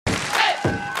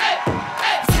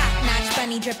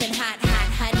dripping hot, hot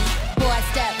honey. Boy,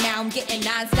 step now, I'm getting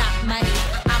non-stop money.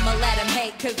 I'ma let them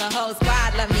hate cause the whole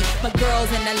squad love me. My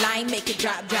girls in the line make it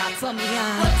drop, drop for me.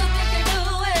 What you think you're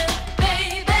doing,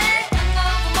 baby?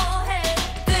 너무 뭐해,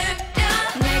 들려.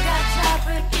 내가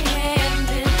잡을게 핸들.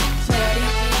 저리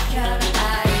비켜라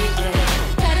아이들.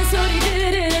 다른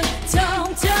소리들은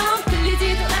점점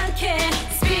들리지도 않게.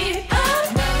 Speed up.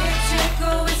 너의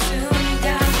최고의 순간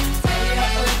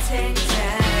달려올 테니 잘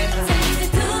봐. 생기지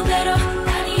두 배로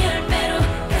아니 10배로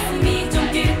가슴이 좀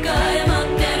뛸 거야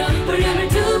멋대로. 볼륨을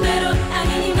두 배로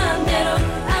아니 네 맘대로.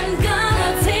 I'm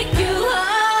gonna take you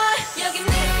high. 여긴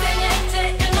내 생애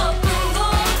제일 높은 곳.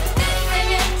 내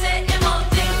생애 제일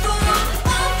멋진 꿈.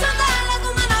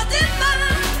 멈춰달라고만 하지 마.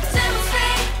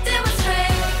 Demonstrate,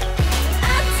 demonstrate.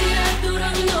 아찔하도록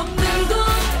높은 곳.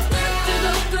 눈 뜨고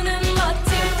꾸는 멋진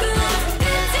꿈.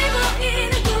 끝이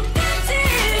보이는 곳까지.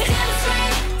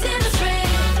 Demonstrate, demonstrate.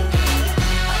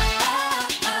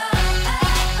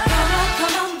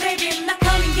 Come on, baby, now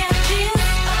come and get this.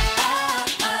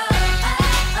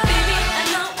 Baby,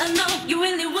 I know, you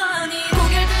really want it.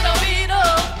 고개 들어 위로,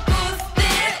 boost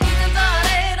it. 이젠 더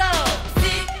아래로,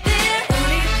 sit there.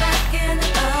 우리밖에는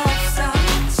없어,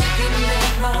 지금 내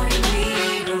머리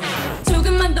위로.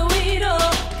 조금만 더 위로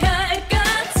갈까?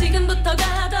 지금부터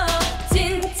가도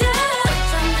진짜.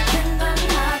 좀 같은 건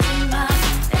하지 마.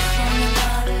 내 손은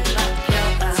너를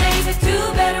맡겨봐. 제이제 두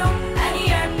배로, 아니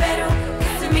 10배로.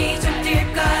 가슴이 좀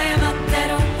뛸 거야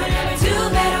멋대로. 볼륨을 두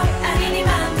배로, 아니 네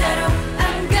맘대로.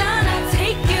 I'm gonna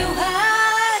take you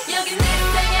high. 여긴 내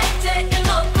생애 제일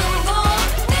높은 곳.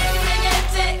 내 생애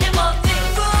제일 멋진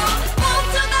꿈.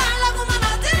 멈춰달라고만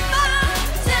하지 마.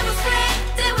 Demonstrate,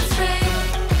 demonstrate.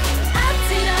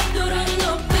 아찔하도록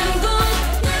높은 곳.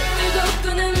 눈 뜨고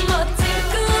꾸는 멋진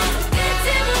꿈. 끝이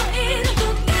보이는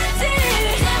곳까지.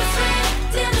 Demonstrate,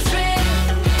 demonstrate.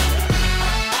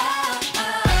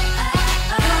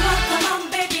 Come on,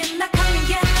 baby, now come and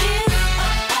get this.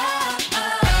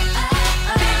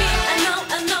 Baby, I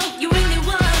know, you really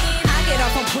want it. I get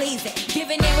off on pleasing,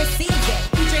 giving and receiving.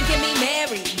 You drinking me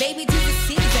Mary, baby to the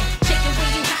season. Shaking when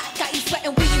you hot, got you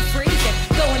sweating when you freezing.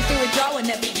 Going through a drawing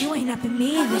of it, you ain't up in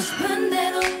me.